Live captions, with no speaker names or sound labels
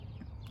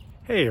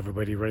Hey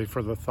everybody, ready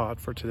for the thought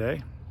for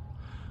today?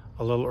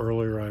 A little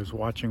earlier I was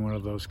watching one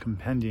of those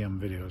compendium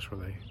videos where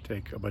they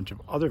take a bunch of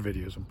other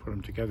videos and put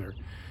them together.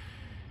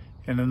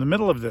 And in the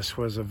middle of this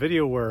was a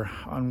video where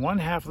on one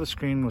half of the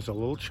screen was a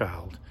little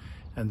child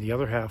and the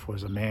other half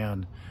was a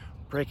man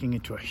breaking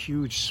into a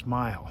huge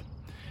smile.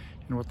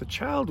 And what the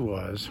child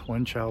was,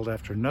 one child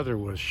after another,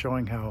 was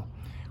showing how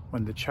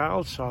when the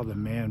child saw the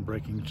man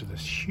breaking into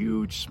this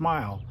huge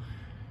smile,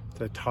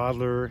 the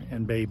toddler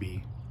and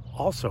baby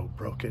also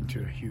broke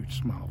into a huge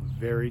smile.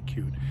 Very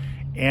cute.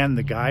 And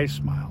the guy's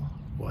smile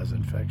was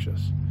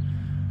infectious.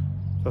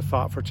 The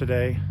thought for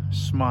today: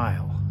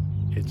 smile.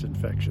 It's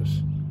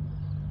infectious.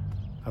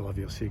 I love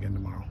you. I'll see you again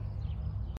tomorrow.